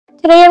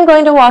Today I'm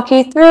going to walk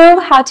you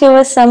through how to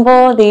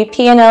assemble the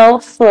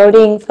P&L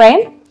Floating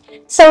Frame.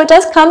 So it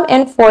does come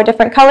in 4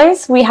 different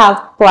colors. We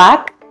have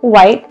black,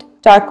 white,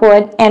 dark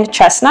wood, and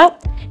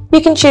chestnut.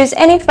 You can choose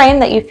any frame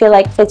that you feel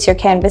like fits your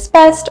canvas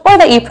best or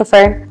that you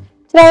prefer.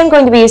 Today I'm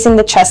going to be using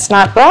the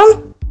chestnut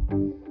brown.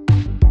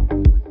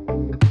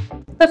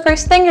 The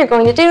first thing you're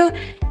going to do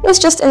is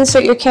just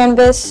insert your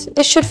canvas.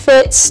 It should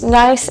fit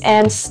nice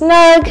and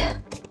snug.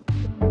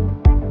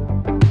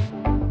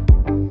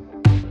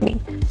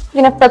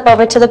 You're going to flip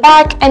over to the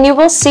back and you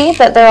will see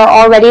that there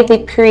are already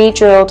the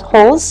pre-drilled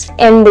holes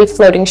in the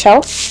floating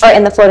shelf or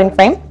in the floating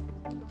frame.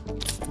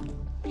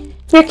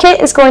 Your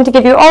kit is going to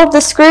give you all of the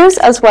screws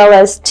as well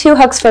as 2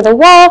 hooks for the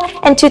wall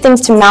and 2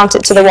 things to mount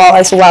it to the wall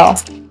as well.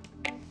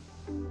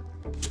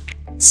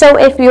 So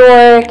if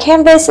your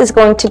canvas is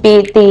going to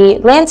be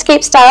the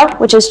landscape style,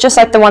 which is just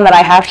like the one that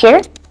I have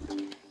here,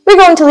 we're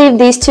going to leave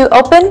these 2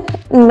 open,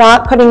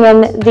 not putting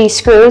in the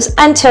screws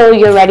until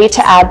you're ready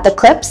to add the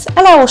clips, and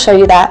I will show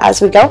you that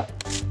as we go.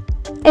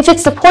 If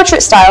it's the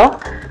portrait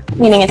style,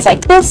 meaning it's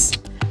like this,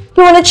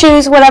 you want to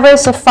choose whatever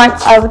is the front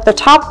of the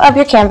top of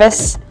your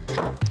canvas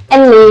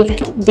and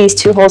leave these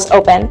 2 holes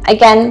open.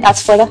 Again,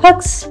 that's for the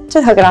hooks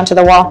to hook it onto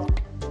the wall.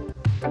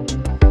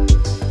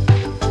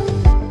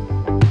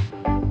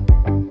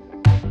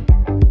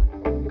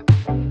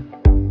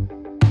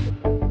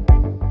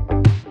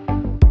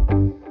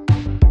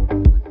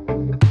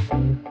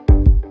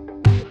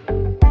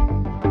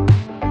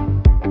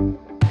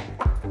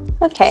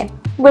 Okay,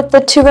 with the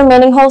 2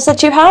 remaining holes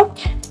that you have,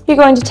 you're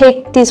going to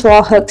take these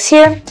wall hooks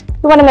here.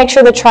 You want to make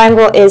sure the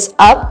triangle is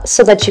up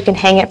so that you can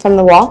hang it from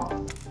the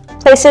wall.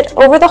 Place it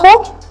over the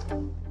hole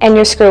and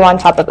your screw on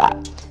top of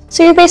that.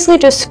 So you're basically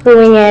just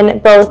screwing in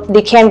both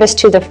the canvas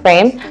to the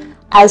frame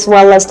as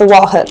well as the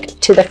wall hook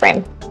to the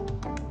frame.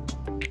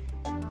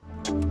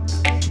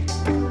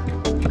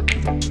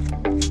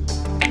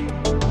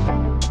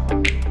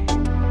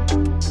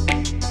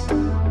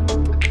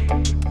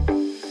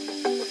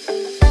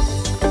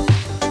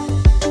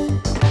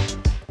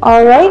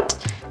 All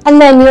right,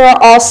 and then you're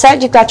all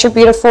set. You've got your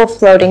beautiful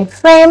floating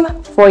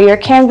frame for your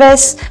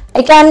canvas.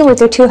 Again, with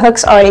your 2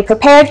 hooks already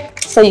prepared,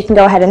 so you can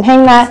go ahead and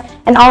hang that.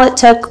 And all it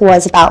took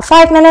was about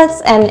 5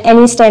 minutes, and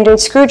any standard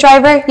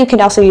screwdriver. You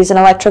can also use an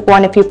electric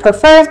one if you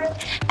prefer.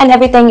 And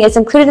everything is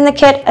included in the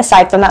kit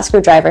aside from that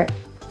screwdriver.